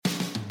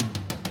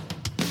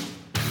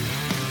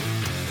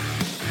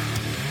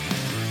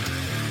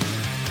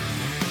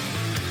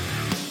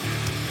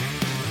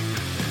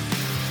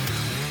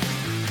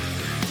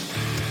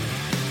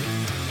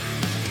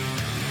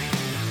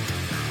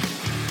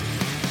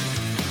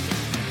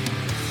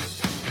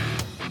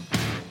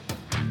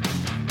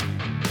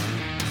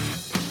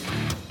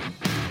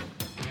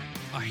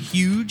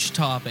huge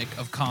topic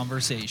of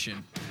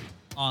conversation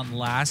on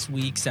last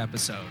week's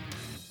episode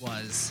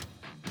was,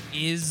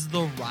 is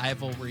the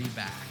rivalry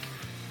back?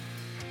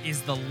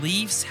 Is the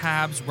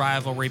Leafs-Habs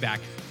rivalry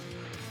back?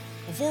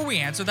 Before we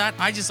answer that,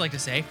 I just like to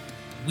say,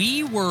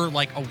 we were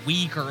like a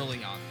week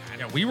early on that.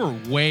 Yeah, we were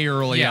way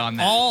early on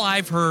that. All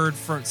I've heard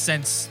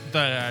since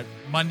the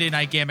Monday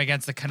night game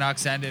against the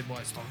Canucks ended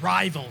was the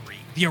rivalry,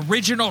 the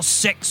original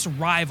 6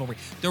 rivalry,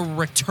 the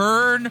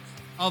return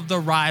of the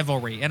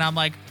rivalry. And I'm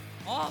like,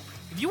 oh,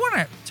 if you want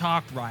to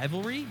talk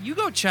rivalry, you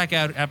go check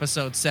out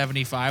episode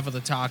 75 of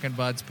the Talkin'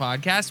 Buds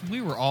podcast.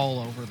 We were all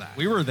over that.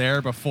 We were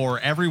there before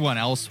everyone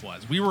else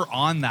was. We were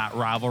on that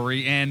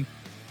rivalry, and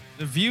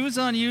the views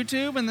on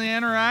YouTube and the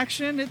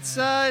interaction, it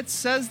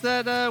says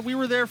that we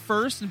were there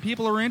first and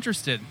people are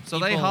interested. So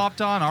they hopped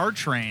on our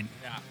train.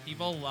 Yeah,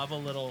 people love a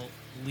little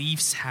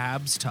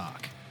Leafs-Habs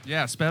talk.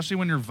 Yeah, especially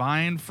when you're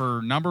vying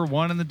for number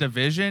 1 in the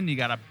division. You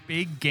got a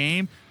big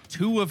game,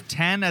 2 of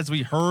 10, as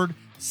we heard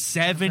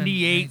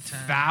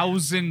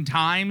 78,000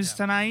 times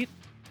tonight.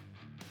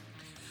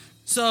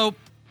 So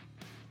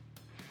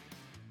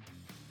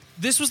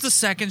this was the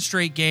second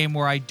straight game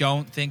where I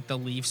don't think the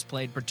Leafs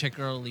played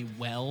particularly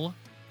well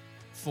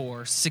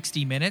for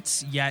 60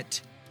 minutes,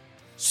 yet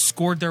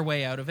scored their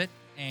way out of it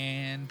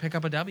and pick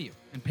up a W.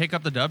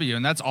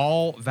 And that's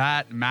all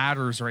that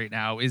matters right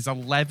now is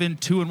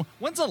 11-2.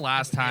 When's the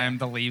last time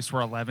the Leafs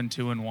were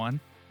 11-2-1?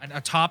 And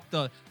atop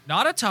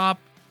not atop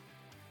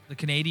the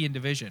Canadian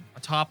division,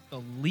 atop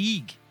the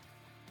league.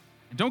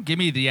 And don't give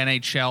me the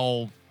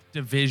NHL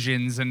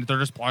divisions and they're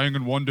just playing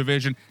in one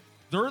division.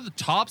 They're the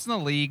tops in the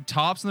league,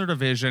 tops in their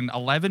division,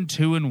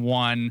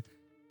 11-2-1.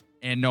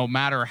 And no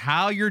matter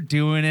how you're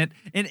doing it,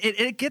 and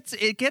it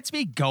gets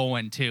me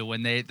going too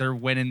when they're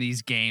winning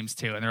these games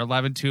too, and they're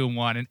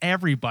 11-2-1, and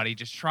everybody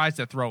just tries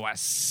to throw a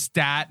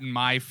stat in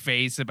my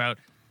face about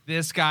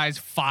this guy's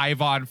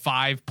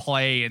 5-on-5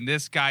 play and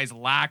this guy's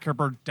lack of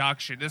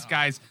production, this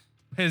guy's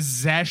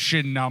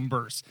possession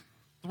numbers.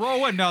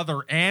 Throw another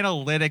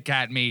analytic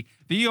at me.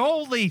 The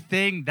only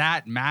thing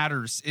that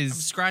matters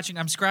is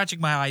I'm scratching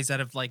my eyes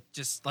out of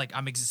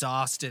I'm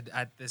exhausted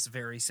at this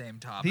very same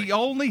topic. The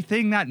only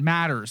thing that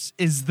matters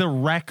is the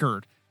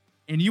record.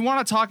 And you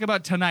want to talk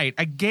about tonight,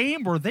 a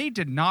game where they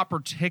did not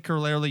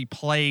particularly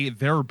play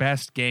their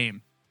best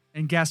game.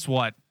 And guess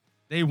what?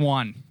 They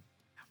won.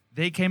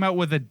 They came out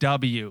with a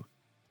W.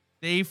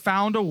 They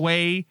found a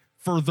way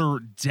for their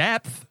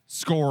depth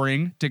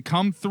scoring to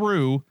come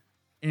through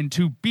and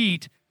to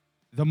beat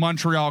the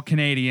Montreal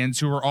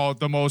Canadiens, who are all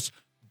the most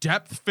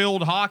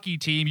depth-filled hockey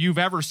team you've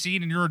ever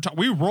seen in your entire.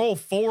 We roll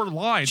 4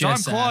 lines. I'm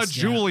Claude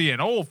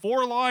Julien. Oh,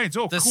 4 lines.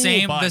 Oh, the cool.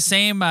 The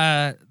same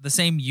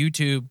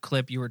YouTube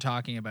clip you were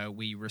talking about.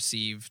 We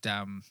received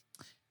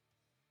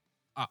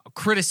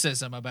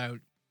criticism about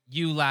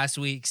you last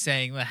week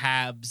saying the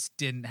Habs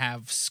didn't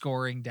have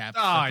scoring depth.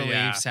 Oh, the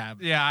Leafs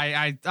have. Yeah,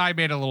 I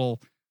made a little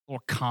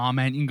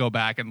comment. You can go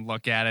back and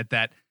look at it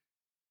that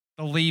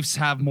the Leafs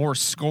have more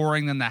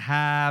scoring than the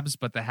Habs,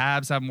 but the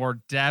Habs have more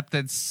depth.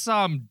 And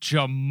some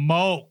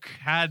jamoke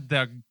had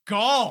the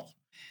gall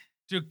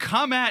to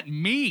come at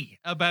me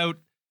about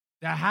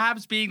the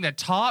Habs being the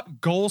top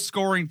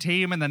goal-scoring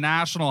team in the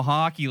National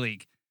Hockey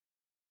League.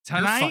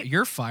 Tonight,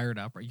 you're fired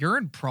up. You're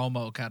in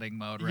promo cutting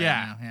mode right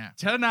now. Yeah.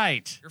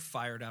 Tonight, you're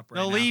fired up right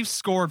now. The Leafs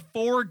scored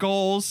 4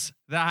 goals.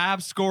 The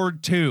Habs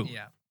scored 2.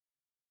 Yeah.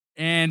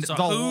 And so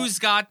who's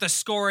got the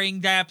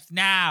scoring depth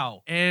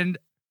now? And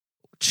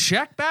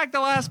check back the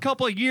last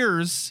couple of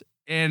years,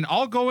 and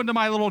I'll go into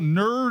my little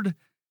nerd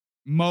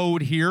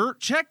mode here.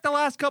 Check the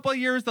last couple of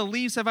years. The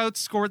Leafs have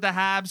outscored the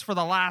Habs for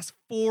the last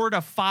 4 to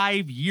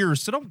 5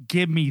 years. So don't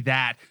give me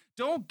that.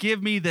 Don't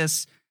give me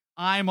this.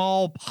 I'm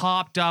all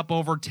popped up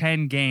over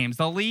 10 games.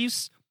 The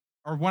Leafs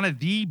are one of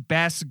the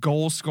best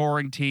goal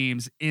scoring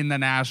teams in the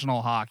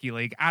National Hockey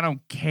League. I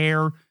don't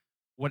care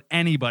what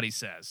anybody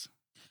says.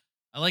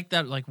 I like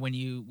that. Like when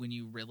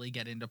you really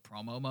get into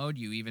promo mode,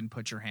 you even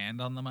put your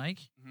hand on the mic.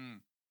 Mm-hmm.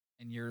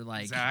 And you're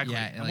like, exactly.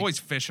 Yeah, I'm always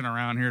fishing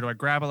around here. Do I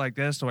grab it like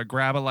this? Do I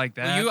grab it like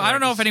that? I don't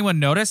know if anyone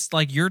noticed,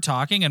 like you're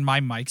talking and my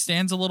mic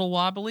stand's a little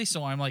wobbly.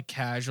 So I'm like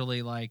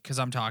casually like, cause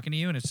I'm talking to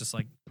you and it's just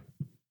like,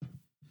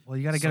 well,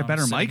 you got to get a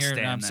better mic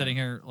stand. I'm sitting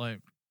here like,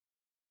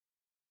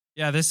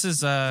 yeah, this is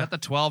that the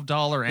 $12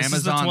 Amazon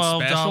is the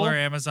 $12 special?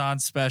 Amazon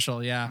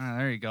special. Yeah.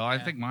 There you go. I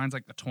think mine's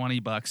like the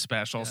 $20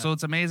 special. Yeah. So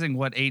it's amazing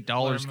what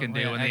 $8 can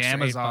do in the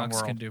Amazon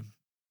world. Can do.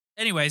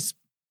 Anyways,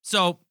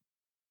 so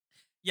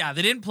yeah,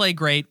 they didn't play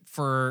great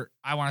for,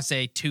 I want to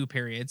say 2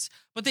 periods,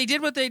 but they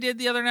did what they did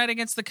the other night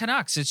against the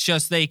Canucks. It's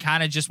just they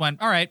kind of just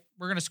went, all right,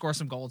 we're going to score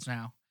some goals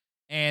now.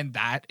 And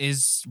that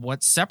is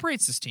what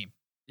separates this team.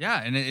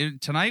 Yeah,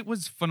 and tonight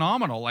was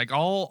phenomenal. Like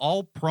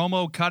all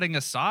promo cutting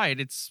aside,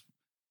 it's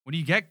when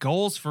you get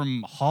goals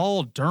from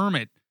Hall,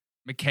 Dermott,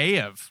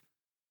 Mikheyev,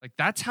 like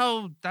that's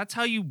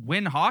how you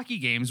win hockey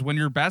games when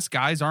your best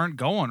guys aren't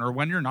going or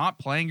when you're not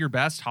playing your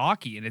best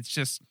hockey. And it's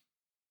just,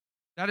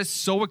 that is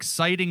so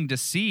exciting to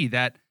see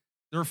that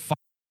they're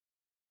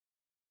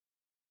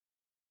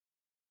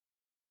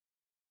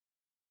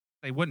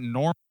they wouldn't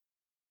normally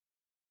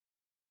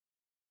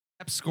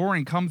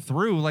scoring come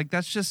through. Like,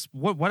 that's just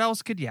what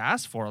else could you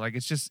ask for? Like,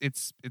 it's just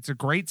it's a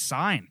great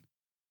sign.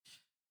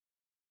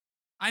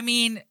 I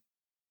mean,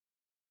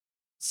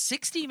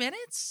 60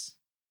 minutes?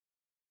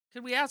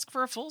 Could we ask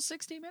for a full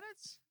 60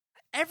 minutes?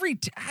 I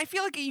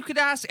feel like you could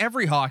ask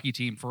every hockey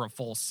team for a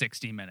full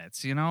 60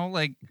 minutes, you know?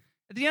 Like,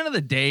 at the end of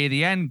the day,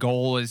 the end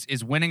goal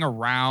is winning a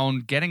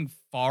round, getting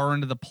far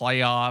into the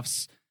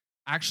playoffs,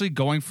 actually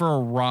going for a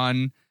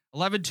run.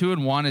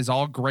 11-2-1 is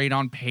all great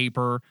on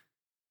paper,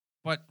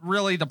 but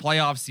really the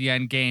playoffs the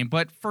end game.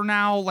 But for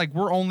now, like,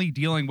 we're only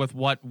dealing with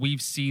what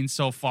we've seen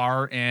so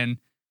far, and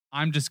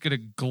I'm just going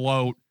to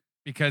gloat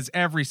because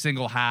every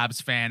single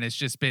Habs fan has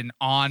just been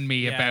on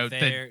me about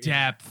the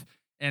depth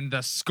and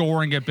the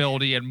scoring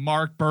ability and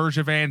Mark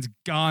Bergevin's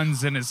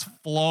guns and his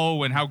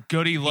flow and how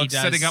good he looks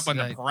sitting up in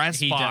the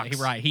press box.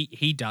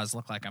 He does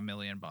look like $1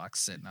 million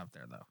sitting up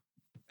there, though.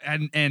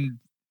 And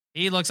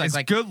he looks as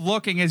good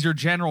looking as your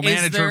general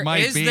manager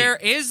might be.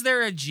 Is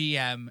there a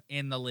GM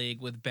in the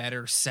league with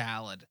better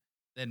salad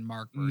than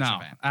Mark Bergevin? No,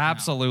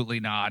 absolutely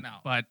not. No.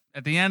 But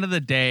at the end of the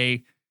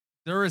day,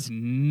 there is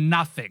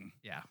nothing.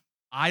 Yeah.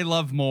 I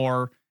love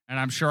more, and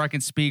I'm sure I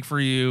can speak for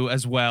you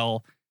as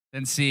well,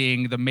 than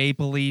seeing the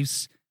Maple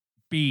Leafs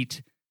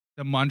beat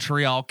the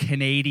Montreal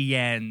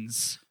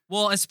Canadiens.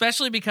 Well,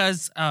 especially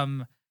because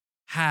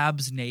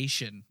Habs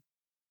Nation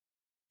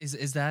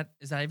is that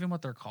even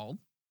what they're called?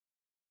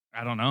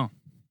 I don't know.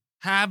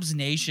 Habs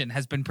Nation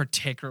has been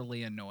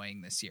particularly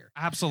annoying this year.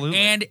 Absolutely.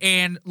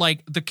 And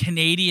like the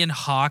Canadian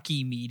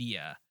hockey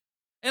media,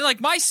 and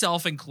like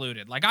myself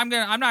included, like I'm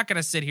not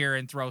gonna sit here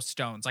and throw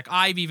stones. Like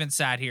I've even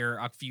sat here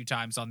a few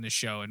times on this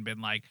show and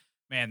been like,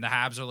 man, the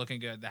Habs are looking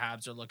good. The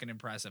Habs are looking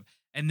impressive.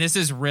 And this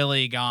has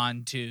really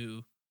gone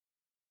to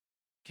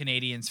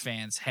Canadians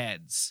fans'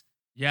 heads.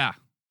 Yeah.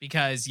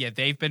 Because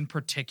they've been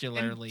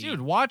particularly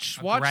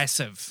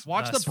aggressive.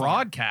 Watch the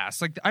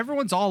broadcast. Like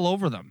everyone's all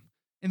over them.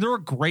 And they're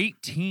a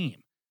great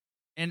team.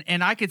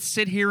 And I could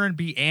sit here and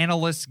be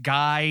analyst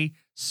guy,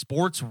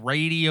 sports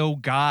radio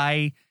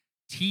guy,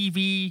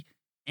 TV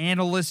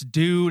analyst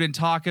dude, and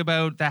talk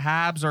about the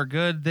Habs are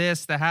good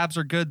this, the Habs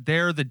are good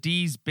there, the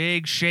D's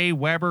big, Shea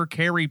Weber,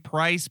 Carey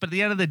Price. But at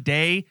the end of the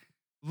day,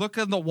 look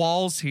on the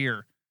walls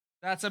here.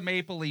 That's a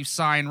Maple Leaf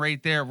sign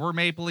right there. We're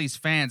Maple Leafs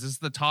fans. This is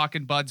the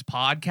Talkin' Buds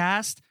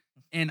podcast.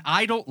 And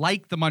I don't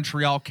like the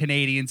Montreal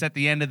Canadiens at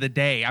the end of the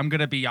day. I'm going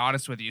to be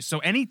honest with you. So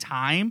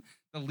anytime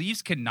the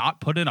Leafs cannot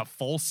put in a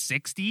full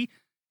 60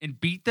 and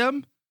beat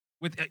them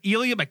with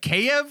Ilya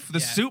Mikheyev, the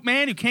suit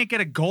man who can't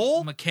get a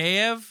goal.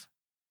 Mikheyev,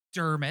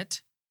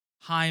 Dermott,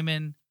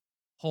 Hyman,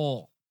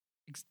 Hole.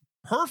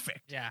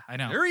 Perfect. Yeah, I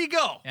know. There you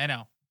go. I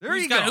know. There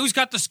you go. Who's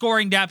got the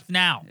scoring depth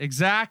now?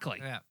 Exactly.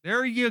 Yeah.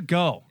 There you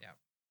go. Yeah.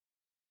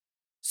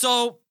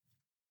 So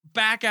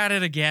back at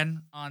it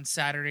again on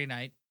Saturday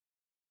night.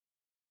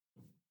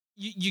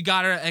 You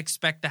got to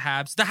expect the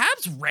Habs. The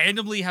Habs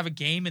randomly have a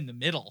game in the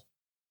middle.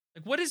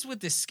 Like, what is with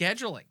this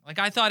scheduling? Like,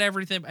 I thought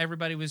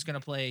everybody was going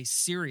to play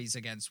series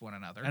against one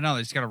another. I know,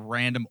 they just got a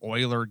random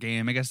Oiler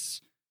game. I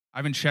guess I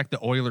haven't checked the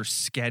Oilers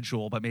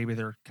schedule, but maybe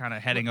they're kind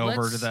of heading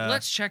over to the...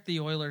 Let's check the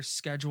Oilers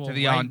schedule to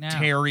the right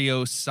Ontario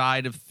now.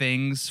 Side of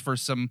things for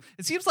some...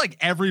 It seems like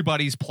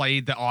everybody's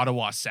played the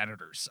Ottawa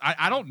Senators.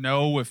 I don't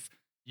know if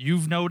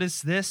you've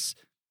noticed this,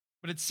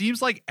 but it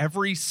seems like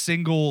every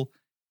single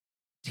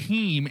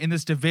team in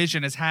this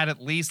division has had at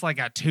least like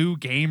a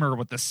 2-gamer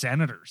with the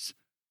Senators.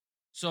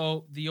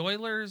 So the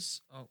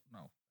Oilers,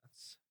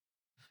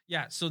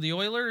 so the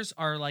Oilers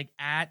are like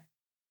at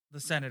the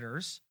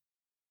Senators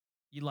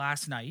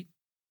last night.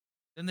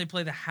 Then they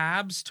play the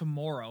Habs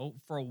tomorrow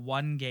for a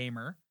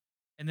 1-gamer,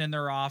 and then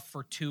they're off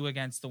for 2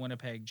 against the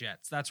Winnipeg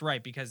Jets. That's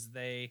right, because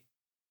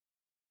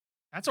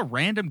that's a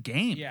random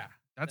game. Yeah.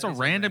 That's a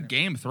random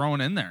game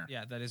thrown in there.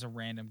 Yeah, that is a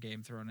random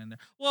game thrown in there.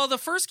 Well, the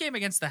first game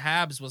against the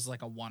Habs was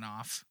like a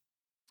one-off.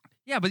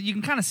 Yeah, but you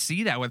can kind of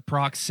see that with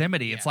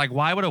proximity. Yeah. It's like,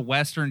 why would a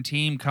Western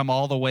team come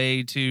all the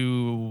way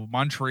to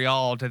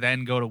Montreal to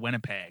then go to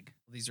Winnipeg?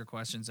 These are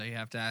questions that you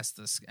have to ask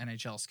the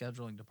NHL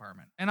scheduling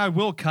department. And I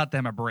will cut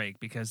them a break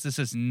because this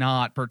is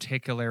not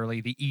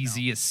particularly the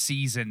easiest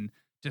season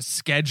to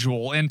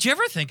schedule. And do you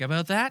ever think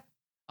about that?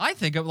 I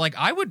think of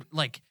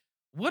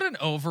what an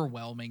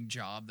overwhelming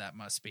job that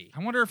must be.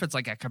 I wonder if it's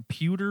like a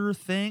computer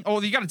thing. Oh,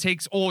 you got to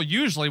take. Oh,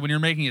 usually when you're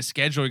making a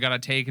schedule, you got to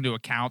take into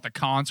account the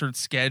concert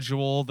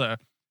schedule, the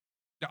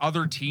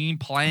other team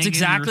playing. That's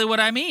exactly what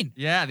I mean.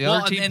 Yeah, the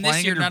other team and playing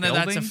this year, in your none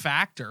building. of that's a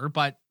factor,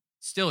 but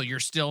still, you're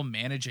still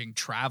managing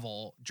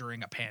travel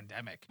during a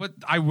pandemic. But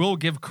I will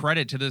give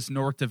credit to this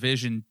North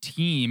Division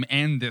team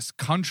and this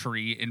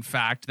country, in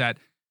fact, that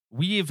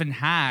we even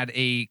had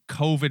a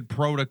COVID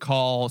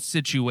protocol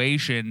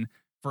situation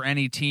for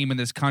any team in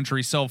this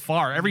country so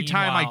far. Every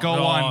time I go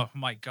on...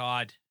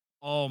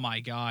 Oh, my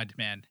God,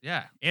 man.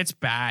 Yeah. It's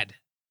bad.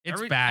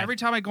 It's bad. Every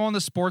time I go on the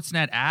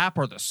Sportsnet app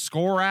or the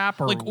Score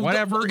app or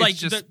whatever, it's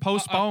just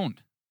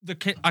postponed.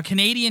 a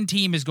Canadian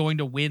team is going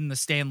to win the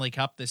Stanley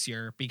Cup this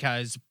year,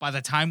 because by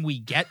the time we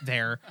get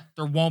there,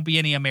 there won't be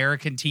any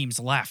American teams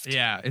left.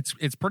 Yeah,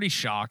 it's pretty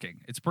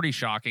shocking. It's pretty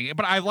shocking.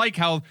 But I like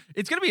how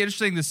it's going to be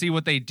interesting to see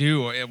what they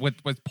do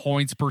with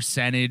points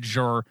percentage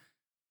or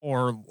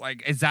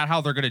like, is that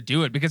how they're going to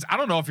do it? Because I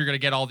don't know if you're going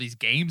to get all these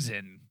games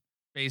in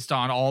based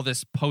on all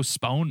this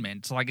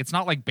postponement. Like, it's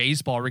not like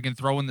baseball where you can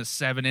throw in the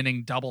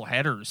 7-inning double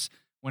headers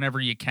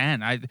whenever you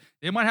can.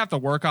 They might have to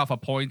work off a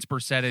points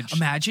percentage.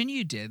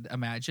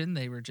 Imagine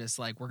they were just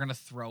like, we're gonna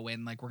throw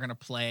in, like, we're gonna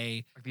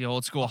play like the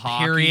old school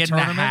hockey period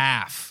tournament. and a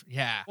half.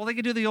 Yeah. Well, they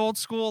could do the old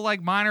school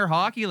like minor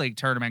hockey league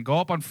tournament. Go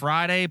up on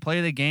Friday,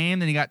 play the game,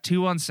 then you got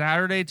 2 on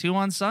Saturday, 2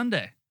 on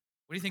Sunday.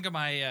 What do you think of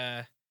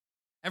my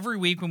every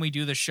week when we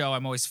do the show,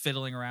 I'm always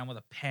fiddling around with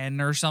a pen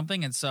or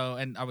something, and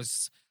I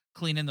was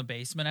cleaning the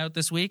basement out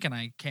this week, and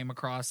I came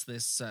across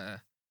this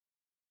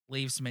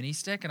Leafs mini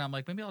stick, and I'm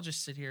like, maybe I'll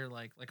just sit here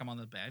like I'm on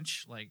the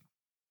bench. Like,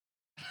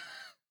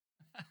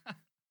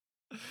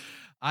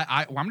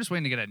 I'm just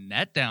waiting to get a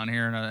net down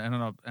here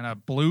and a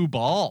blue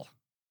ball.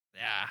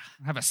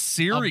 Yeah, have a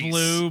series, a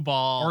blue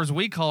ball, or as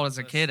we call it as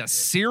a kid, a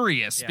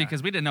serious, yeah.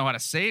 because we didn't know how to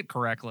say it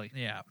correctly.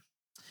 Yeah,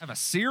 have a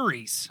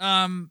series.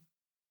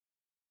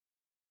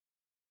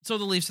 So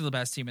the Leafs are the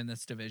best team in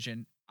this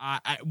division.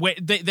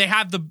 They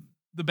have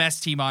the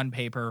best team on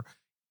paper.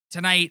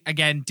 Tonight,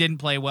 again, didn't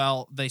play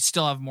well. They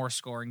still have more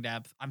scoring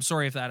depth. I'm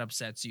sorry if that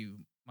upsets you,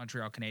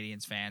 Montreal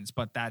Canadiens fans,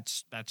 but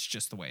that's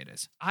just the way it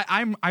is.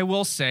 I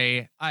will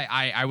say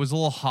I was a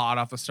little hot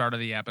off the start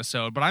of the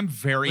episode, but I'm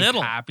very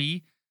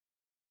happy.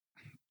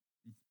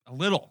 A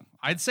little.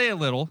 I'd say a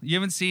little. You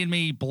haven't seen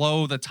me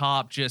blow the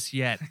top just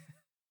yet,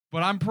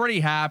 but I'm pretty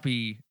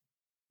happy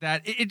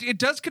that it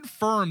does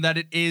confirm that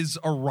it is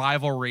a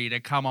rivalry to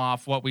come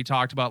off what we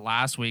talked about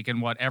last week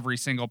and what every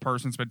single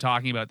person's been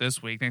talking about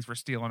this week. Thanks for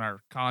stealing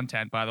our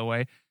content, by the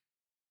way.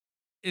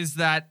 Is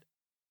that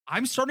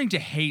I'm starting to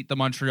hate the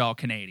Montreal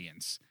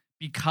Canadiens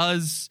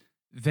because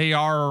they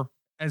are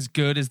as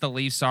good as the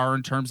Leafs are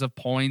in terms of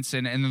points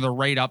and they're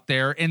right up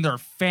there, and their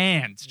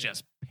fans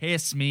just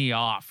piss me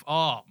off.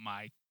 Oh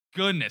my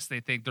goodness, they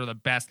think they're the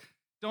best.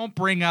 Don't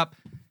bring up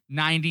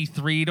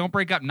 93. Don't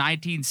break up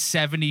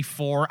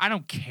 1974. I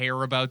don't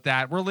care about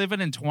that. We're living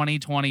in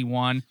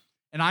 2021,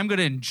 and I'm going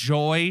to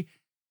enjoy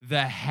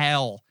the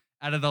hell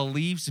out of the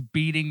Leafs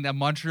beating the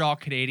Montreal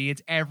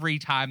Canadiens every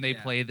time they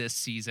play this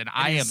season.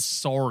 I am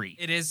sorry.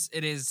 It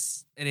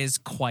is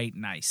quite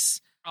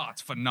nice. Oh,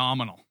 it's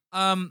phenomenal.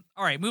 All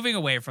right, moving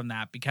away from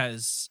that,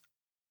 because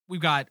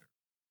we've got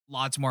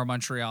lots more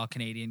Montreal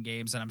Canadian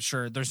games, and I'm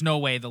sure there's no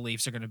way the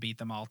Leafs are going to beat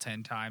them all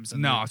 10 times.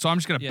 And so I'm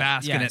just going to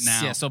bask in it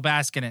now. Yeah, so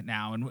bask in it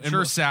now. And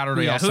sure,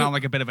 Saturday I'll sound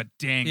like a bit of a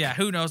dink. Yeah,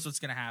 who knows what's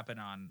going to happen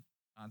on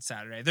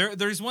Saturday.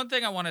 There's one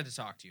thing I wanted to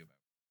talk to you about.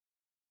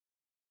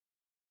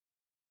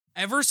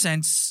 Ever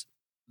since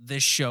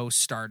this show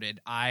started,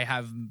 I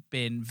have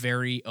been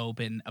very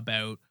open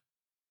about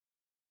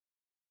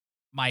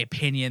my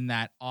opinion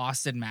that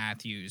Auston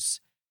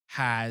Matthews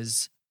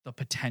has the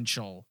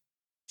potential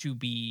to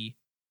be.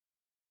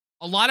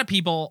 A lot of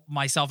people,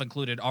 myself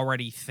included,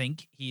 already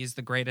think he is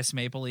the greatest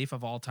Maple Leaf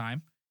of all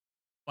time.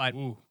 But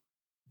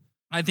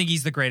I think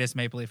he's the greatest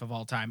Maple Leaf of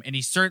all time, and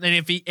he's certainly.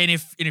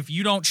 If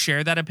you don't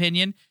share that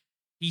opinion,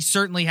 he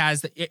certainly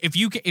has. If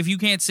you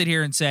can't sit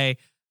here and say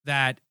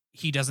that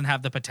he doesn't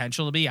have the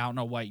potential to be, I don't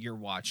know what you're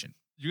watching.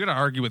 You got to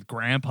argue with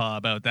Grandpa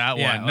about that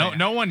one.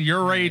 No one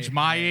your age,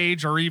 my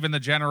age, or even the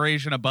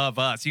generation above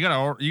us. You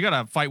got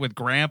to fight with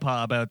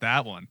Grandpa about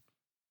that one.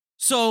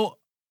 So,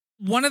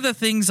 one of the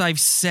things I've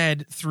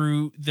said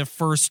through the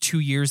first 2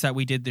 years that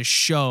we did this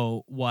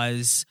show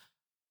was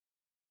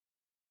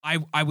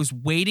I was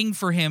waiting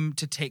for him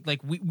to take,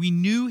 like, we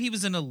knew he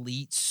was an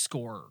elite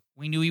scorer.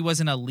 We knew he was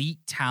an elite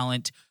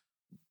talent.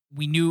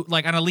 We knew,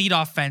 like, an elite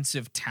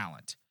offensive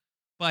talent.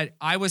 But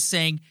I was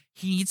saying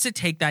he needs to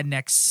take that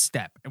next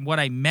step. And what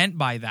I meant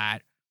by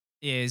that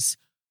is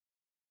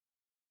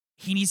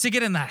he needs to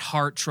get in that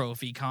Hart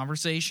Trophy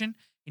conversation.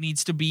 He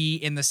needs to be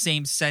in the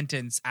same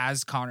sentence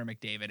as Connor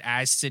McDavid,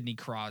 as Sidney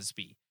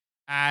Crosby,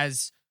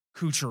 as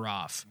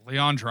Kucherov,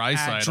 Leon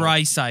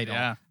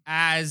Draisaitl,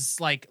 as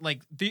like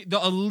the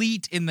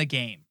elite in the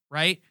game,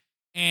 right?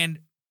 And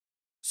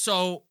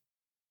so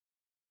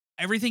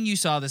everything you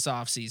saw this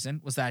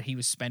offseason was that he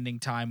was spending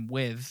time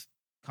with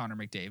Connor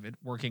McDavid,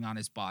 working on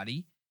his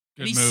body.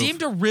 Good and he move. seemed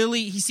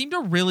to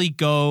really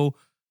go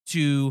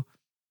to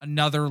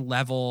another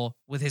level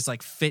with his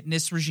like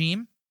fitness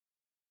regime.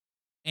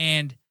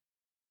 And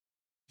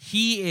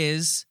he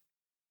is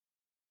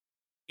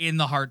in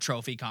the Hart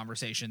Trophy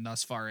conversation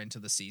thus far into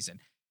the season.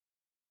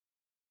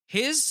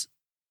 His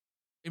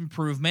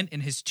improvement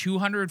in his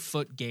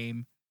 200-foot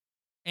game,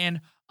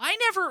 and I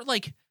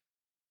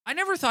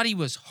never thought he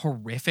was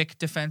horrific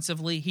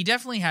defensively. He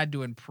definitely had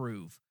to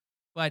improve.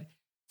 But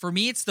for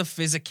me, it's the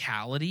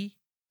physicality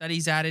that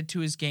he's added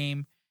to his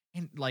game,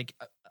 and like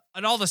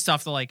and all the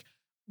stuff that, like,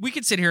 we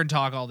could sit here and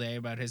talk all day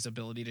about his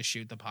ability to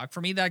shoot the puck.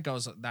 For me, that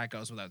goes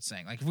without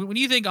saying. Like when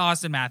you think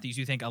Austin Matthews,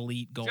 you think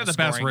elite goal. He's got the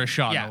best wrist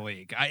shot in the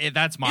league.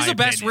 That's my. He's the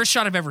best opinion. wrist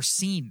shot I've ever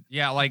seen.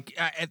 Yeah, like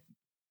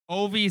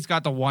Ovi's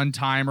got the one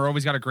timer.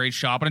 Ovi's got a great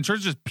shot, but in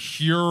terms of just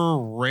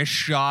pure wrist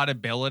shot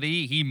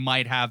ability, he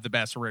might have the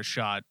best wrist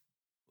shot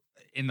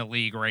in the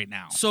league right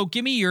now. So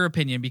give me your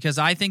opinion, because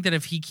I think that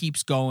if he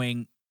keeps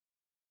putting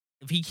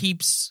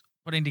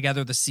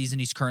together the season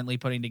he's currently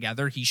putting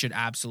together, he should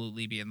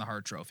absolutely be in the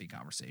Hart Trophy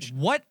conversation.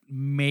 What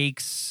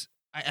makes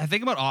I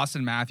think about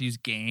Austin Matthews'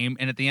 game,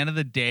 and at the end of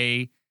the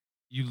day,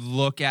 you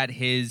look at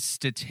his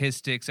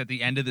statistics at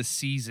the end of the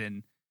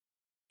season,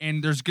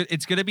 and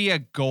it's going to be a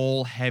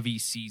goal-heavy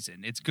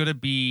season. It's going to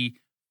be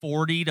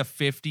 40 to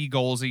 50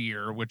 goals a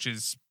year, which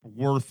is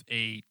worth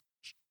a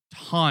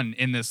ton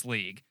in this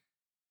league.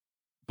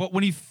 But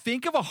when you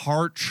think of a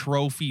Hart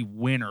Trophy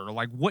winner,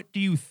 like what do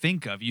you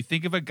think of? You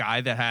think of a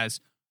guy that has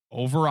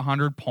over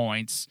 100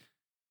 points,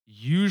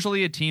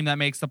 usually a team that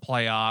makes the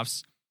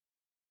playoffs.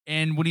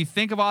 And when you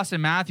think of Austin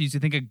Matthews, you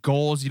think of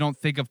goals, you don't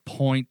think of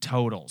point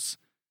totals.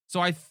 So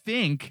I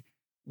think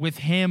with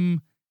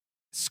him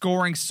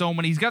scoring so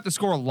many, he's got to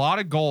score a lot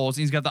of goals.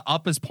 He's got to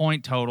up his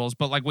point totals.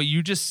 But like what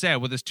you just said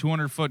with his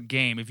 200-foot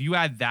game, if you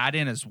add that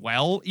in as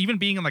well, even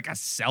being in like a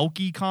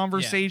Selke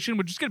conversation,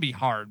 which is going to be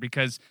hard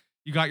because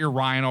you got your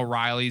Ryan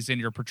O'Reillys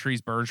and your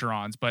Patrice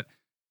Bergerons, but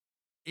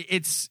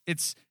he's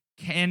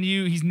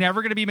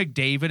never going to be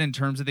McDavid in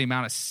terms of the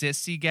amount of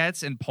assists he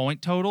gets and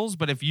point totals.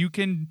 But if you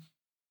can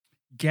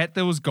get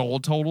those goal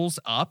totals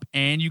up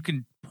and you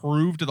can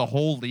prove to the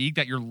whole league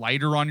that you're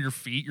lighter on your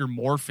feet, you're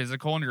more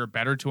physical, and you're a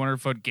better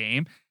 200-foot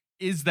game,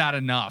 is that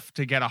enough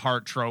to get a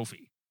Hart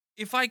Trophy?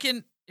 It's like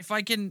you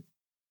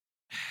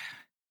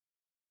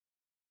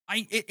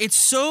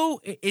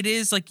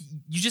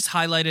just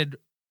highlighted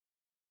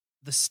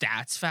the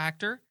stats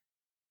factor,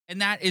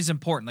 and that is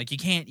important. Like you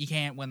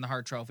can't win the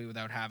Hart Trophy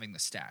without having the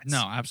stats.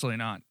 No, absolutely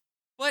not.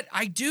 But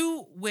I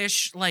do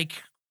wish,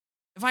 like,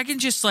 if I can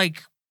just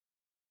like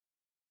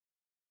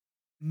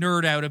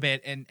nerd out a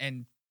bit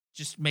and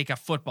just make a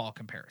football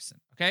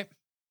comparison, okay?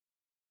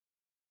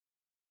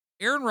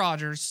 Aaron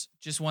Rodgers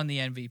just won the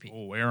MVP.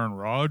 Oh, Aaron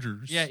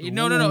Rodgers. Yeah,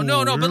 no.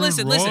 But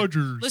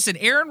listen.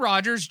 Aaron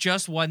Rodgers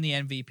just won the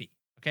MVP.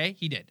 Okay,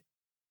 he did,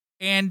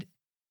 and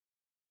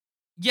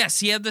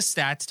yes, he had the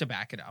stats to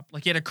back it up.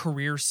 Like he had a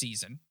career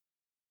season.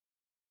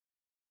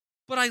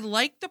 But I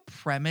like the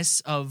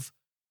premise of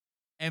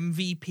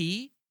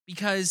MVP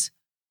because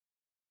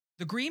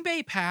the Green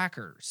Bay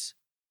Packers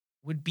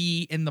would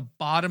be in the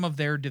bottom of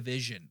their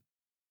division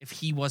if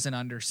he wasn't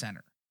under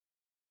center.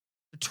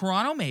 The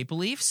Toronto Maple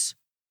Leafs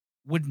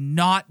would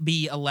not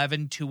be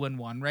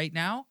 11-2-1 right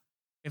now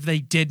if they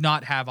did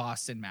not have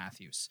Austin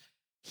Matthews.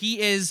 He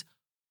is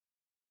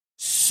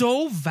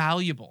so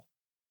valuable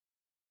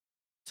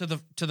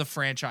to the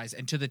franchise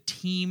and to the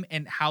team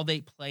and how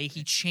they play.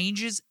 He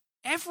changes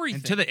everything.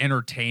 And to the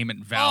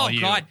entertainment value.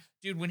 Oh, God.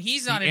 Dude, when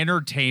he's on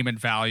entertainment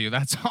value,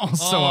 that's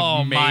also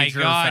a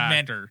major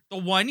factor. Man. The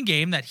one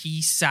game that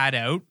he sat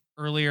out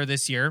earlier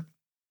this year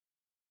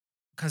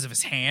because of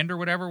his hand or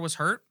whatever was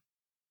hurt,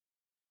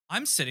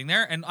 I'm sitting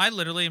there and I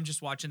literally am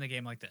just watching the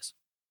game like this.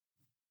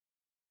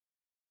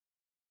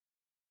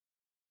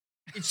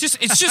 It's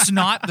just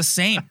not the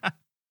same.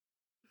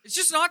 It's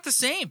just not the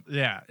same.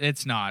 Yeah,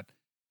 it's not.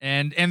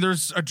 And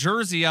there's a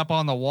jersey up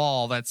on the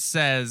wall that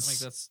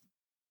says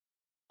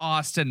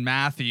Austin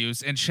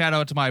Matthews. And shout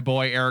out to my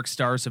boy Eric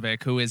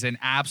Starcevic, who is an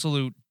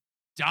absolute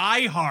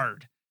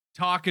diehard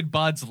Talkin'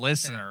 Buds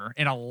listener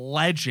and a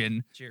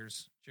legend.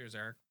 Cheers,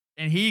 Eric.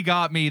 And he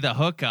got me the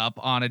hookup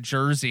on a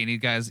jersey, and he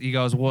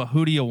goes, well,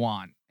 who do you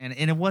want? And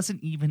it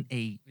wasn't even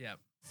a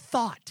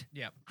thought.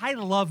 Yeah. I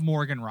love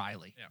Morgan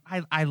Riley.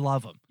 Yeah. I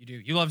love him. You do.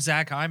 You love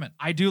Zach Hyman.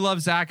 I do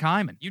love Zach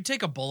Hyman. You'd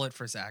take a bullet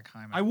for Zach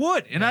Hyman. I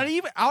would. And I'd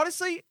even,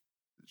 honestly,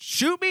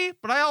 shoot me,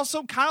 but I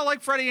also kind of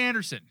like Freddie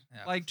Anderson.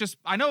 Yeah. Like,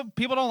 I know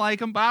people don't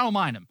like him, but I don't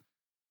mind him.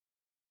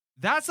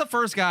 That's the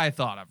first guy I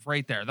thought of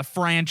right there. The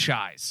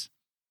franchise.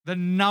 The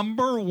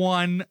number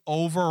one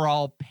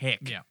overall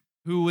pick. Yeah.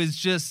 Who is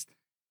just,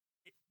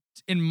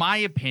 in my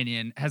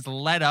opinion, has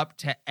led up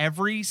to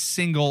every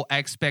single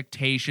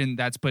expectation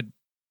that's put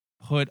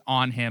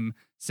on him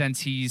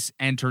since he's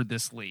entered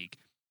this league.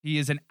 He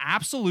is an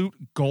absolute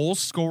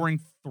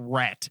goal-scoring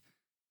threat.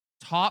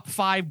 Top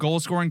 5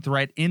 goal-scoring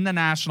threat in the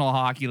National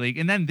Hockey League.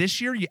 And then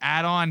this year you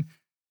add on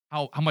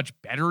how much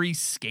better he's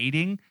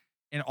skating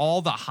and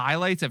all the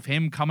highlights of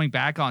him coming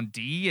back on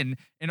D. And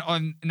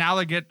now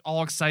they get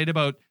all excited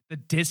about the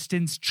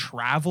distance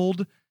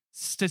traveled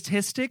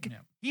statistic. Yeah.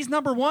 He's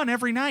number 1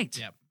 every night.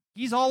 Yeah.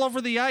 He's all over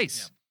the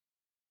ice.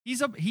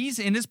 Yeah. He's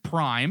in his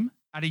prime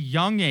at a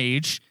young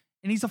age,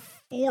 and he's a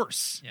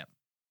force. Yeah.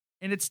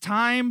 And it's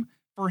time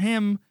for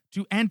him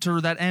to enter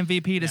that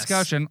MVP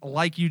discussion,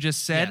 like you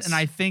just said. Yes. And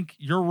I think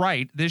you're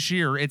right. This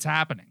year, it's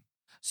happening.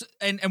 So,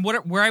 and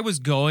where I was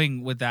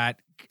going with that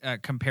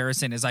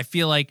comparison is I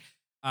feel like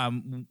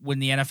when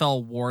the NFL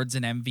awards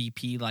an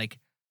MVP, like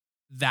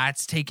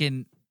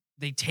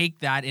they take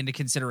that into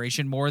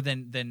consideration more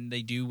than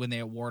they do when they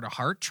award a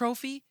Hart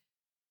Trophy.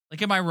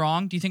 Like, am I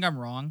wrong? Do you think I'm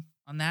wrong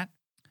on that?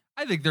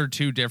 I think they're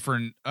two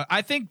different.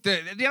 I think the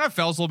NFL's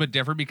a little bit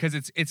different because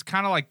it's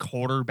kind of like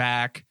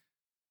quarterback,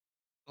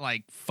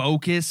 like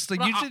focused. Like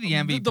But, usually the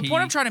MVP. The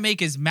point I'm trying to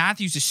make is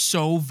Matthews is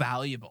so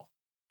valuable.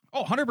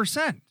 Oh,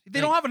 100%.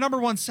 They don't have a number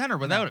one center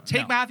without it.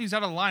 Take no. Matthews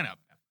out of the lineup.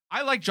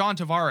 I like John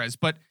Tavares,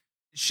 but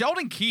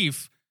Sheldon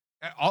Keefe,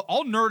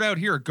 I'll nerd out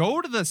here.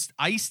 Go to this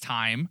ice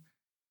time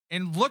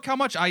and look how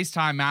much ice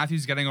time Matthews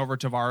is getting over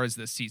Tavares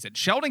this season.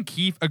 Sheldon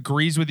Keefe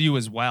agrees with you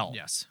as well.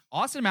 Yes.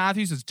 Austin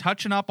Matthews is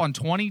touching up on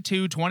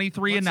 22,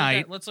 23 a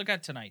night. Let's look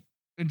at tonight.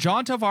 And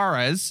John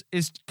Tavares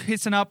is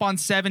kissing up on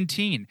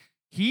 17.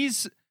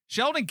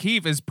 Sheldon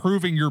Keefe is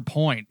proving your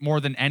point more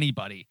than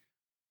anybody.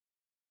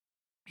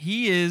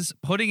 He is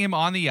putting him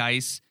on the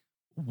ice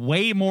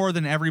way more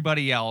than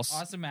everybody else.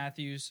 Austin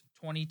Matthews,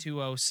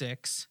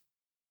 22:06.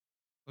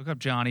 Look up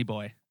Johnny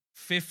Boy.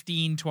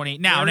 15-20.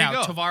 Now, There you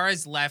go.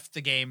 Tavares left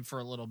the game for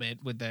a little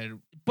bit with the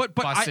But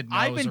busted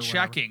I've nose been or whatever.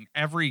 checking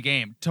every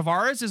game.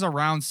 Tavares is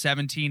around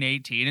 17,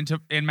 18,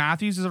 and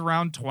Matthews is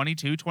around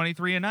 22,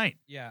 23 a night.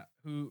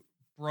 who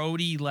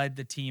Brody led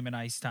the team in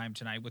ice time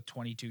tonight with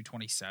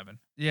 22-27.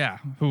 Yeah,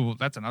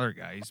 that's another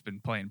guy. He's been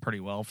playing pretty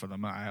well for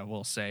them, I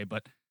will say.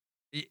 But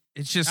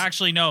it's just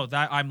Actually, no,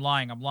 that I'm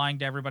lying. I'm lying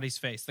to everybody's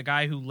face. The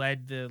guy who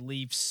led the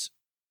Leafs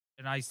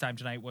in ice time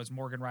tonight was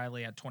Morgan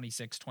Riley at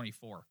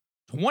 26-24.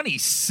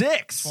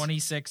 26.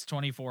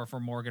 26-24 for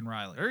Morgan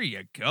Riley. There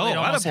you go. Played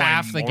almost Attaboy,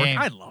 half the game.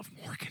 I love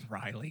Morgan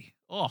Riley.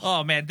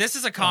 Oh man, this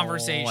is a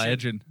conversation.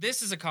 Legend.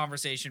 This is a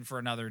conversation for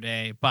another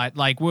day. But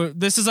like,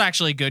 this is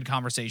actually a good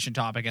conversation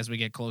topic as we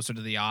get closer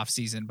to the off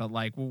season. But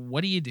like,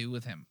 what do you do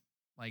with him?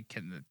 Like,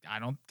 can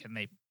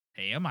they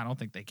pay him? I don't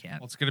think they can.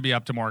 Well, it's going to be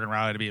up to Morgan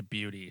Riley to be a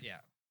beauty. Yeah,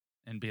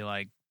 And be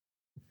like,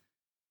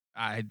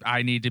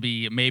 I need to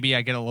be, maybe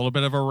I get a little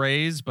bit of a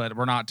raise, but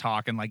we're not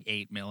talking like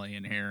 8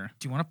 million here.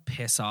 do you want to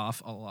piss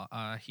off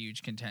a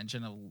huge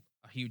contingent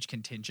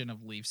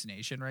of Leafs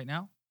Nation right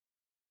now?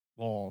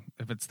 Well,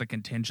 if it's the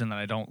contingent that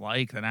I don't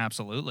like, then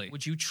absolutely.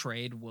 Would you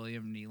trade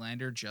William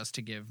Nylander just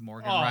to give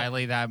Morgan Oh.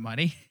 Riley that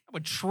money? I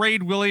would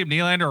trade William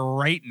Nylander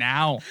right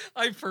now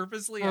I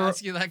purposely For-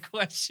 asked you that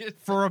question.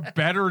 for a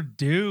better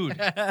dude.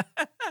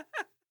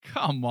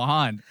 Come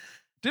on.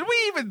 Did we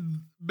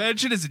even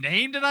mention his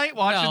name tonight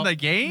watching the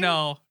game?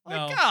 No,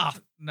 Like, oh,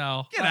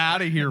 no. get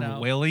out of here, No.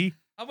 Willie.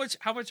 How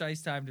much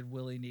ice time did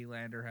Willie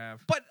Nylander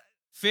have? But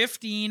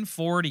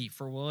 15-40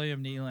 for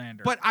William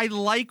Nylander. But I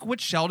like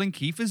what Sheldon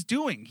Keefe is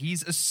doing.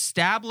 He's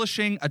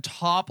establishing a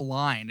top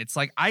line. It's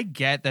like, I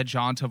get that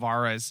John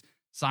Tavares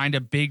signed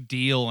a big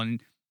deal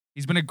and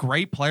he's been a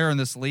great player in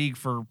this league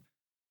for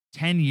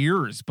 10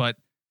 years, but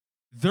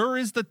there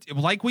is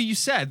like what you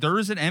said, there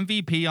is an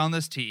MVP on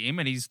this team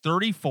and he's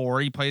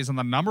 34. He plays on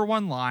the number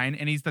one line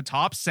and he's the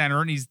top center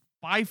and he's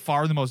by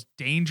far the most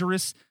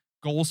dangerous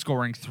goal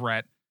scoring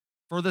threat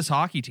for this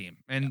hockey team.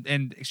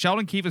 And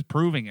Sheldon Keefe is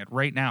proving it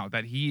right now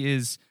that he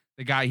is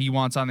the guy he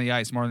wants on the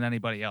ice more than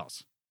anybody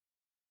else.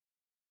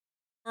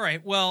 All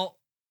right, well,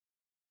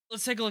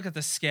 let's take a look at the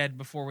sked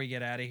before we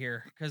get out of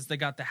here, because they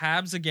got the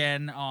Habs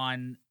again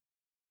on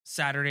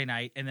Saturday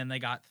night, and then they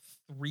got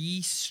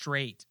 3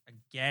 straight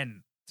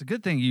again. It's a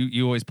good thing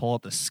you always pull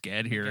up the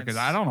sked here because Against-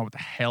 I don't know what the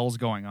hell's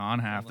going on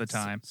half the Let's see.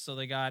 time. So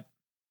they got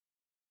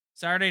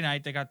Saturday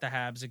night, they got the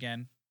Habs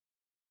again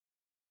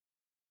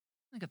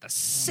Look at the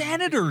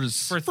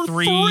Senators for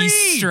 3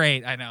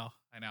 straight. I know.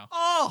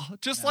 Oh,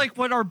 just Yeah. like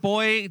what our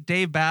boy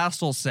Dave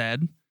Bastel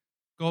said.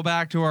 Go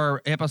back to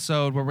our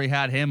episode where we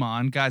had him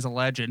on. Guy's a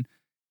legend.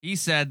 He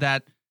said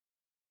that,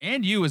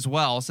 and you as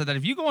well, said that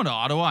if you go into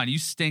Ottawa and you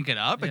stink it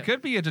up, Yeah. it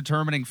could be a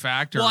determining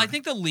factor. Well, I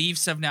think the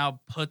Leafs have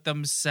now put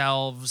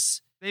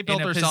themselves they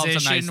built in a themselves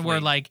position a nice where,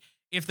 lead. like,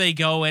 if they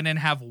go in and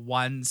have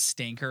one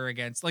stinker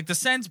against, like, the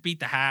Sens beat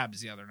the Habs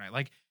the other night.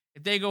 Like,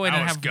 if they go in That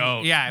and was have,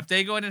 goat. if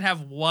they go in and have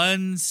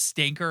one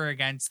stinker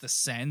against the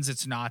Sens,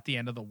 it's not the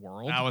end of the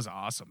world. that was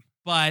awesome.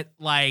 But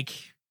like,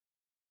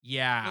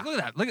 yeah, Look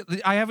at that. Look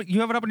at you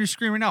have it up on your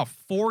screen right now.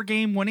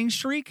 4-game winning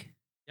streak.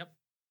 Yep.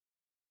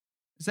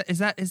 Is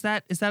that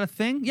a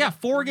thing? Yeah,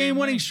 4-game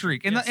winning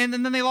streak, and Yes. and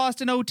then they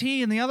lost in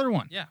OT in the other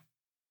one. yeah.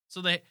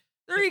 So there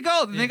you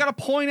go. Yeah. They got a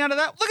point out of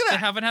that. Look at they that.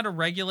 haven't had a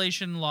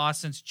regulation loss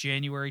since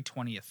January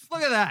 20th.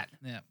 Look at that.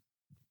 Yeah.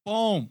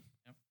 Boom.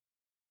 Yep.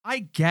 I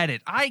get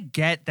it. I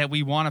get that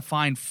we want to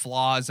find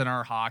flaws in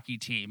our hockey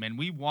team, and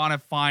we want to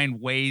find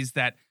ways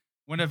that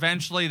when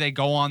eventually they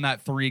go on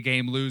that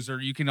 3-game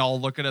loser, you can all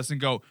look at us and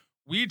go,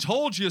 "We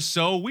told you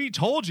so. We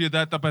told you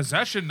that the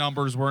possession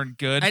numbers weren't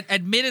good."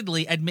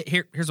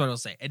 Here's what I'll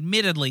say.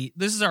 Admittedly,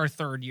 this is our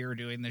 3rd year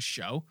doing this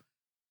show.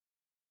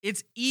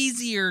 It's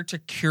easier to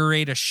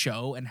curate a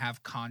show and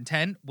have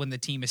content when the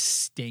team is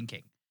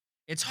stinking.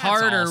 It's That's all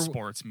harder.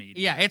 sports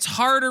media. Yeah, it's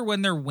harder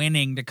when they're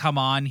winning to come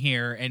on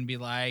here and be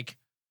like,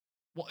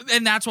 well,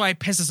 and that's why it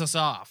pisses us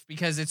off,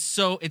 because it's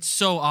so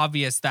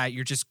obvious that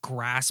you're just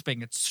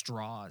grasping at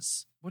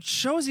straws. Which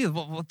shows you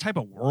what type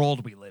of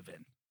world we live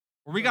in.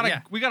 We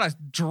gotta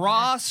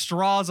draw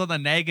straws on the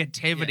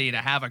negativity to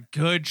have a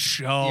good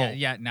show.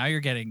 Yeah. Now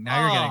you're getting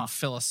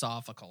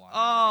philosophical on it.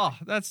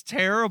 Oh, that's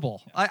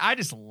terrible. Yeah. I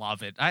just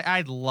love it.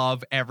 I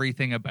love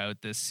everything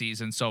about this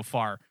season so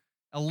far.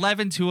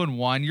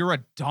 11-2-1. You're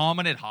a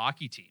dominant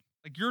hockey team.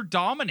 Like, you're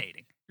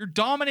dominating. You're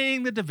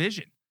dominating the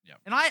division. Yeah.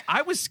 And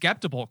I was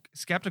skeptical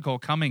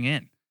coming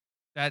in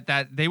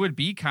that they would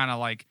be kind of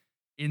like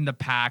in the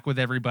pack with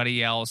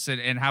everybody else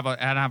and have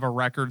a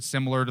record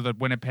similar to the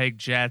Winnipeg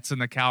Jets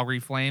and the Calgary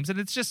Flames. And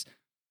it's just,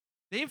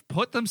 they've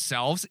put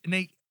themselves in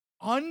a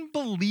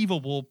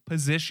unbelievable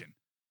position.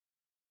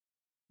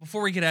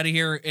 Before we get out of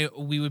here,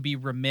 we would be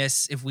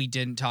remiss if we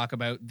didn't talk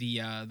about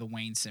the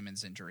Wayne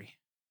Simmonds injury.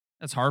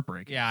 That's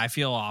heartbreaking. Yeah, I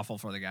feel awful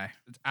for the guy.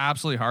 It's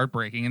absolutely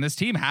heartbreaking. And this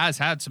team has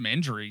had some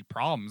injury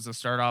problems to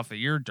start off the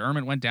year.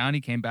 Dermott went down.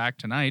 He came back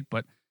tonight,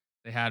 but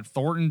they had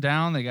Thornton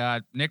down. They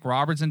got Nick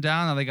Robertson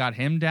down. Now they got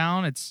him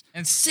down.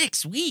 And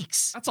 6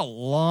 weeks. That's a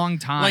long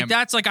time. Like,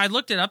 that's like, I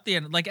looked it up the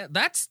end. Like,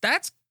 that's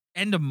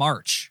end of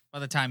March by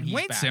the time he's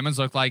Wayne back. Simmonds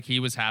looked like he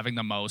was having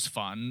the most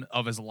fun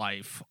of his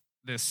life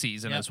this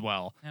season as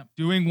well. Yep.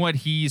 Doing what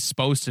he's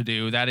supposed to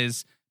do. That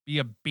is, be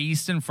a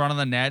beast in front of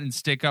the net and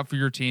stick up for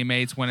your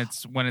teammates when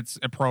it's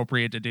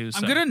appropriate to do so.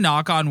 I'm going to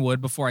knock on wood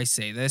before I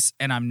say this,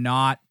 and I'm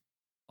not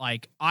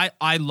like,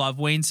 I love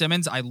Wayne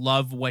Simmonds. I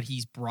love what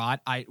he's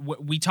brought.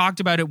 We talked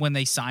about it when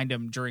they signed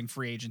him during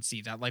free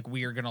agency, that like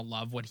we are going to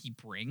love what he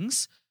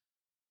brings.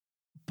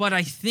 But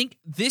I think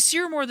this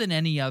year more than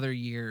any other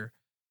year,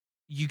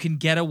 you can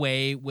get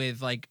away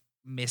with like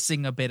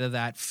missing a bit of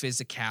that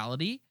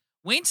physicality.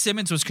 Wayne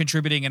Simmonds was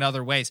contributing in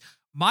other ways.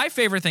 My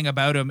favorite thing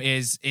about him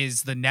is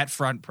the net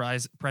front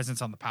presence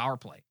on the power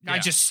play. Guy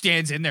just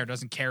stands in there,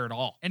 doesn't care at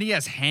all. And he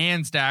has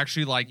hands to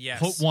actually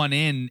put one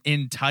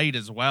in tight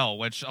as well,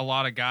 which a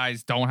lot of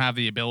guys don't have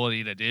the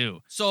ability to do.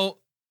 So,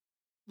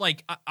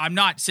 like, I'm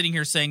not sitting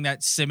here saying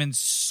that Simmonds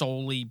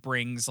solely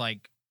brings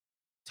like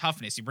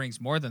toughness. He brings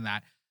more than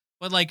that.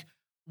 But like,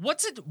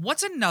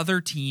 what's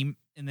another team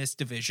in this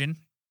division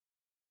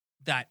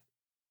that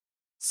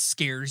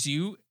scares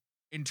you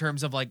in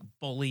terms of like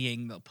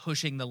pushing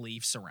the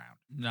Leafs around?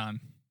 None.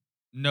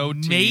 No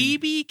team.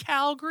 Maybe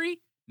Calgary?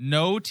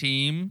 No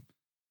team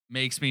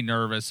makes me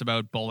nervous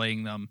about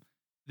bullying them.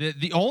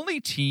 The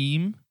only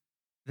team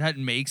that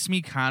makes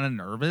me kind of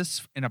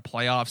nervous in a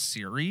playoff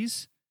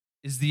series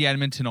is the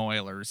Edmonton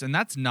Oilers. And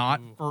that's not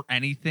for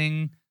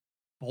anything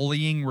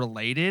bullying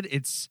related.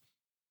 It's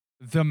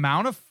the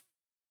amount of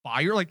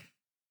fire. Like,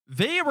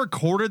 they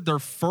recorded their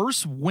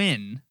first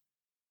win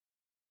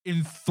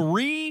in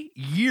 3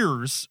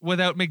 years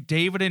without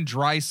McDavid and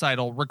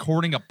Draisaitl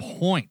recording a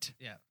point.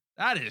 Yeah.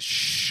 That is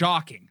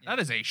shocking. Yeah.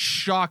 That is a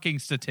shocking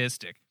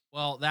statistic.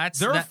 Well,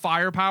 their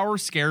firepower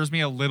scares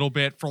me a little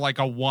bit for like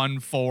a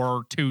 1-4,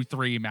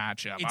 2-3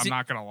 matchup. I'm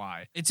not going to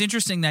lie. It's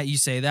interesting that you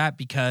say that,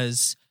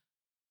 because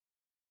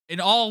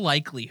in all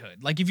likelihood,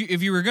 like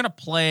if you were going to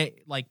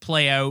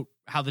play out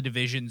how the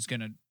division's going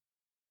to,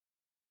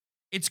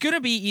 it's going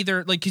to be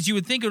either like, because you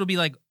would think it'll be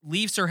like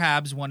Leafs or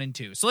Habs 1 and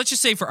 2. So let's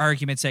just say for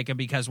argument's sake, and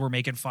because we're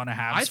making fun of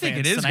Habs, I think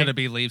it is going to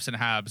be Leafs and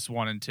Habs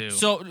 1 and 2.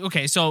 So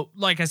okay, so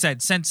like I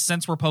said,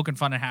 since we're poking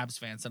fun at Habs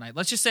fans tonight,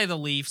 let's just say the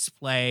Leafs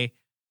play.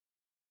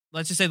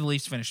 Let's just say the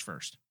Leafs finish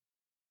first,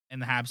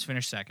 and the Habs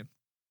finish second.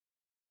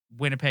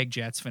 Winnipeg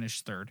Jets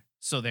finish third.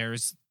 So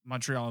there's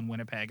Montreal and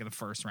Winnipeg in the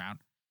first round,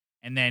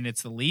 and then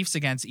it's the Leafs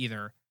against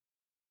either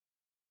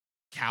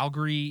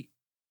Calgary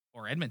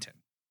or Edmonton.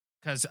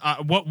 Because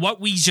what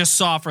we just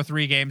saw for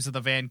 3 games of the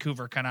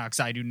Vancouver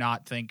Canucks, I do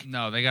not think.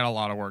 No, they got a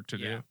lot of work to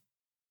do.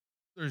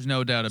 There's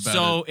no doubt about it.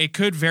 So it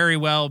could very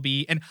well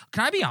be. And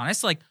can I be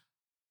honest? Like,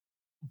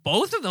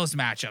 both of those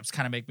matchups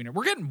kind of make me nervous.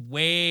 We're getting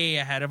way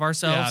ahead of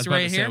ourselves I was about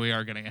right to here. say we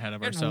are getting ahead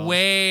of ourselves.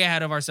 Way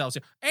ahead of ourselves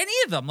here. Any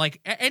of them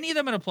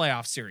in a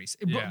playoff series.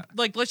 Yeah.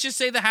 Like, let's just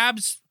say the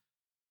Habs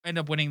end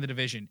up winning the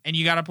division, and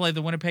you got to play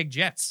the Winnipeg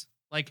Jets.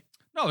 Like,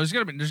 no, there's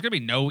gonna be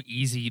no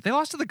easy. They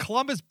lost to the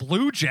Columbus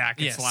Blue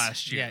Jackets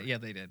last year. Yeah,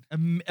 they did.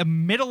 A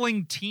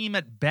middling team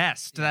at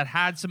best that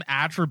had some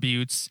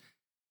attributes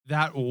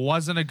that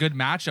wasn't a good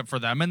matchup for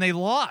them, and they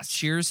lost.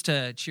 Cheers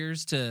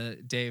to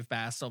Dave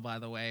Bastel, by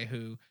the way,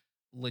 who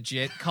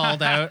legit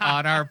called out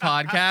on our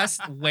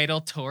podcast. Wait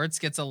till Torts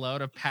gets a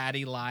load of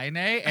Patty Laine,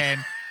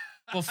 and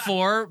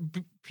before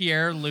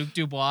Pierre-Luc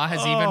Dubois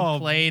has even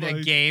played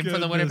a game for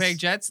the Winnipeg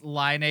Jets,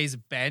 Laine's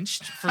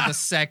benched for the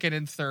second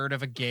and third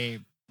of a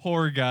game.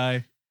 Poor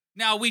guy.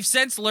 Now, we've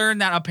since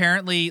learned that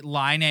apparently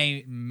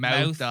Laine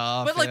mouthed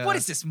off. But, like, what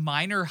is this,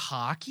 minor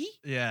hockey?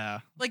 Yeah.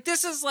 Like,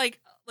 this is like,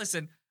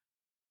 listen,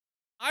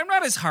 I'm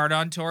not as hard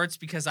on Torts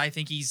because I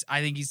think he's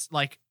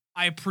like,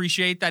 I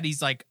appreciate that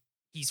he's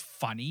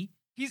funny.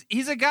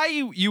 He's a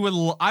guy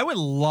I would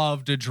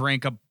love to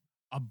drink a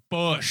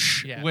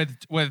bush with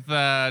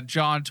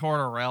John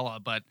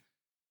Tortorella, but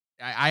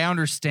I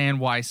understand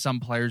why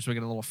some players would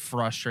get a little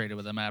frustrated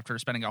with him after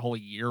spending a whole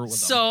year with him.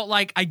 So,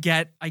 like, I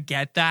get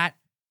that.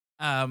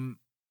 But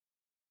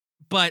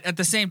at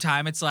the same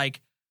time, it's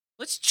like,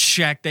 let's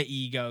check the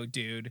ego,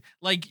 dude.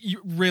 Like, you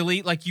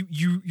really, like,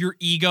 your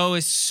ego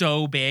is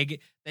so big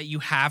that you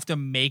have to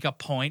make a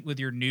point with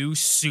your new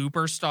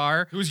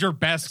superstar Who's your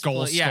best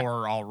goal Yeah.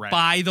 scorer already?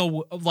 by the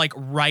like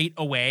right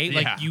away. Yeah.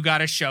 Like you got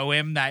to show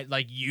him that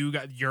like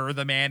you're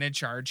the man in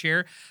charge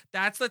here.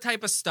 That's the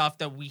type of stuff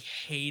that we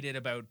hated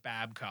about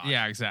Babcock.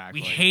 Yeah,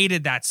 exactly. We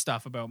hated that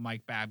stuff about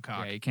Mike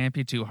Babcock. Yeah, you can't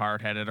be too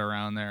hard-headed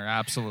around there.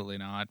 Absolutely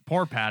not.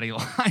 Poor Patty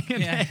Lyon.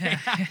 Yeah.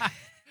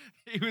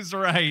 He was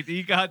right.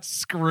 He got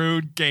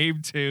screwed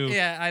game 2.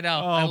 Yeah, I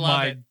know. Oh I love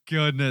my it.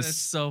 goodness. It's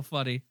so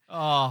funny.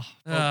 Oh,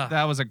 Ugh.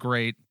 that was a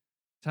great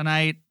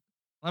tonight.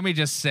 Let me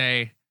just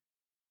say,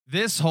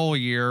 this whole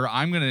year,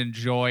 I'm going to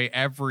enjoy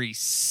every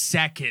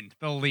second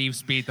the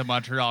Leafs beat the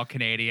Montreal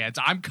Canadiens.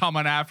 I'm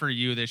coming after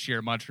you this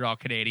year, Montreal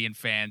Canadian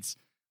fans.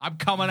 I'm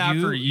coming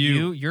after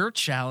you. You're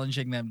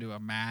challenging them to a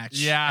match.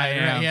 Yeah, I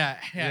am. Yeah.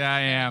 Yeah, I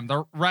am.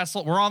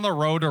 We're on the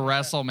road to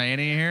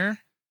WrestleMania here,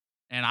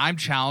 and I'm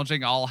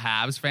challenging all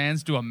Habs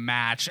fans to a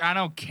match. I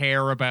don't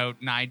care about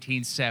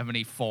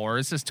 1974.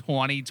 This is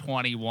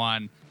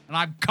 2021, and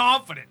I'm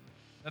confident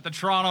that the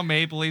Toronto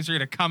Maple Leafs are going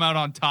to come out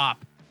on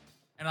top.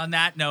 And on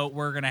that note,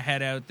 we're going to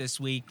head out this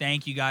week.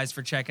 Thank you guys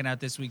for checking out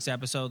this week's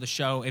episode of the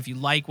show. If you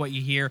like what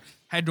you hear,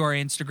 head to our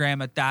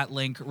Instagram at that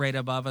link right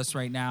above us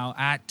right now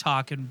at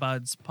Talkin'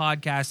 Buds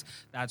Podcast.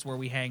 That's where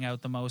we hang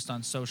out the most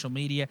on social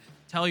media.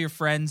 Tell your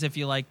friends if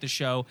you like the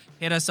show.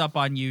 Hit us up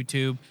on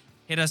YouTube.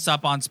 Hit us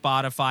up on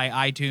Spotify,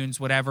 iTunes,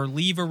 whatever.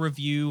 Leave a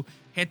review.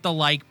 Hit the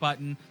like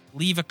button.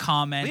 Leave a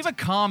comment. Leave a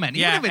comment,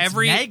 even if it's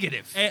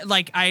negative.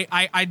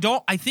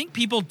 I think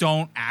people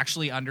don't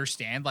actually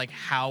understand like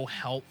how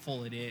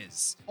helpful it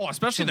is. Oh,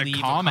 especially to the leave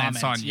a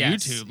comments on comment.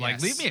 Yes, YouTube. Like,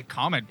 yes. leave me a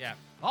comment. Yeah.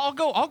 I'll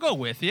go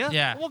with you.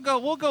 Yeah. We'll go.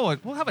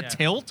 We'll have a Yeah.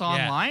 tilt Yeah.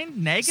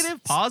 online.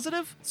 Negative,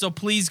 positive. So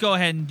please go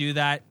ahead and do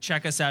that.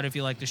 Check us out if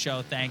you like the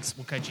show. Thanks.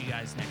 We'll catch you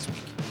guys next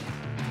week.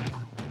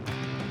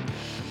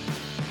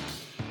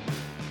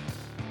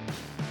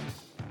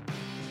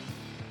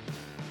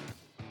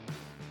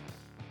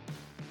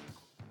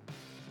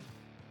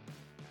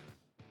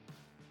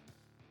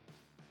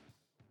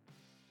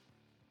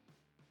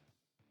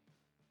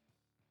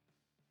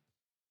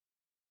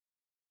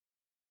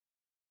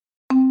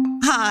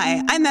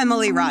 Hi, I'm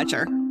Emily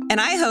Roger, and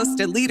I host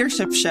a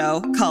leadership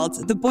show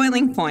called The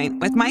Boiling Point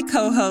with my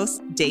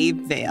co-host, Dave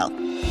Vale.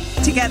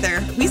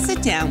 Together, we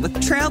sit down with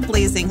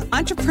trailblazing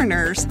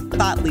entrepreneurs,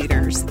 thought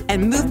leaders,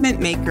 and movement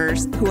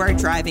makers who are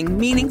driving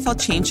meaningful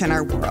change in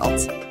our world.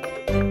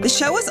 The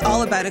show is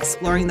all about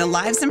exploring the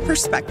lives and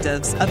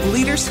perspectives of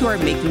leaders who are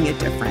making a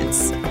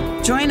difference.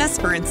 Join us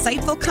for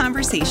insightful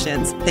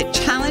conversations that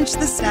challenge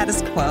the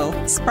status quo,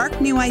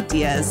 spark new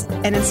ideas,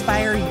 and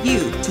inspire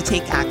you to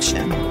take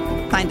action.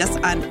 Find us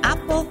on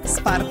Apple,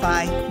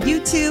 Spotify,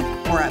 YouTube,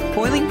 or at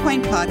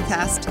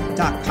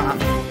boilingpointpodcast.com.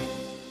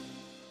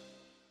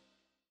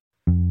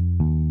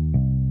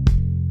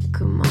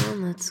 Come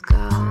on, let's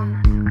go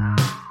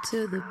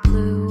to the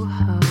Blue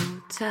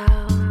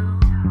Hotel.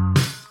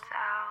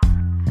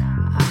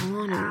 I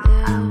wanna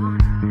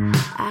live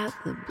at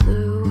the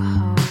Blue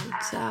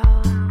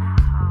Hotel.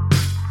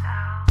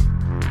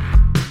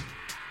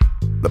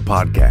 The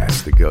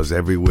podcast that goes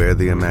everywhere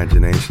the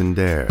imagination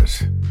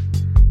dares.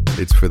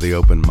 It's for the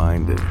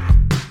open-minded,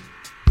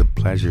 the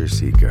pleasure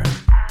seeker.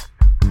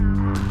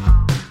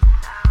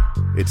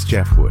 It's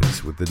Jeff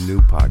Woods with the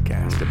new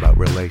podcast about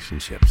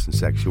relationships and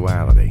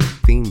sexuality,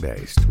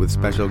 theme-based with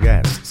special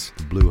guests,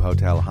 the Blue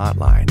Hotel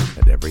Hotline,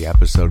 and every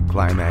episode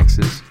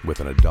climaxes with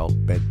an adult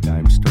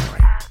bedtime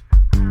story.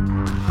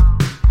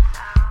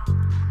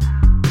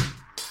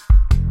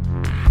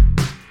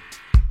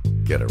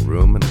 Get a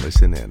room and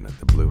listen in at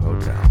the Blue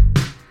Hotel.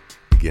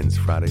 Begins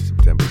Friday,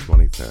 September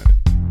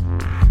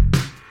 23rd.